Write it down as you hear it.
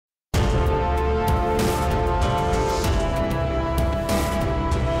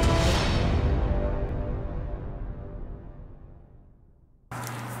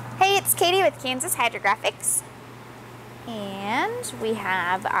Katie with Kansas Hydrographics, and we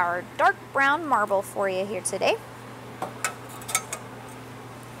have our dark brown marble for you here today.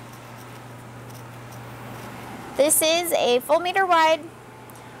 This is a full meter wide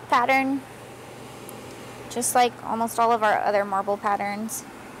pattern, just like almost all of our other marble patterns.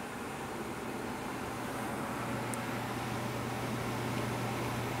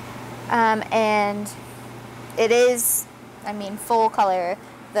 And it is, I mean, full color.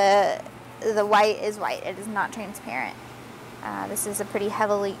 The white is white. It is not transparent. This is a pretty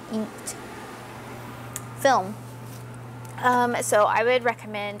heavily inked film. So I would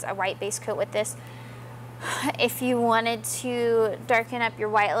recommend a white base coat with this. If you wanted to darken up your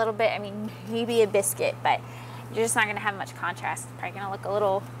white a little bit, I mean, maybe a biscuit, but you're just not going to have much contrast. It's probably going to look a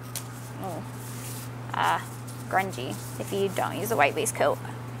little grungy if you don't use a white base coat.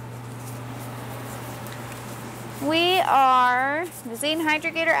 We are using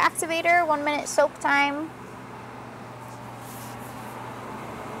Hydrogator Activator, 1 minute soak time.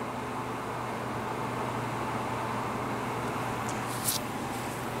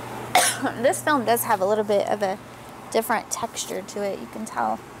 This film does have a little bit of a different texture to it, you can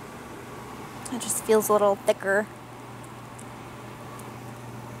tell. It just feels a little thicker.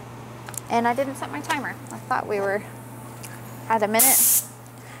 And I didn't set my timer. I thought we were at a minute.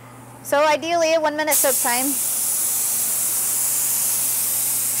 So ideally a 1 minute soak time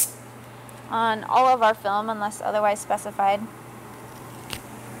on all of our film unless otherwise specified.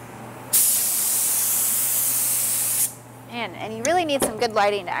 And you really need some good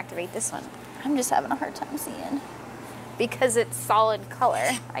lighting to activate this one. I'm just having a hard time seeing because it's solid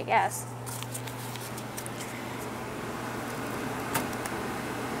color, I guess.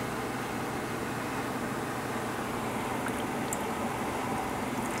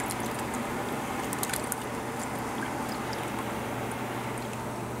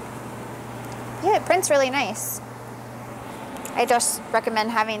 Yeah, it prints really nice. I just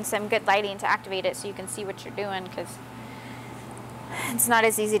recommend having some good lighting to activate it so you can see what you're doing, because it's not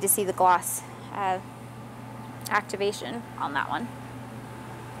as easy to see the gloss activation on that one.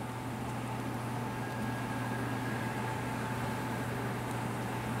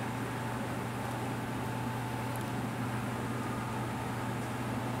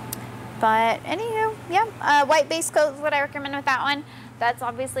 But anywho, yeah, white base coat is what I recommend with that one. That's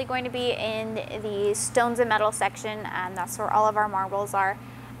obviously going to be in the stones and metal section, and that's where all of our marbles are.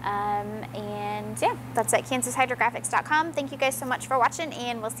 And yeah, that's at KansasHydrographics.com. Thank you guys so much for watching,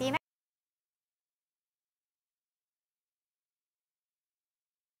 and we'll see you next time.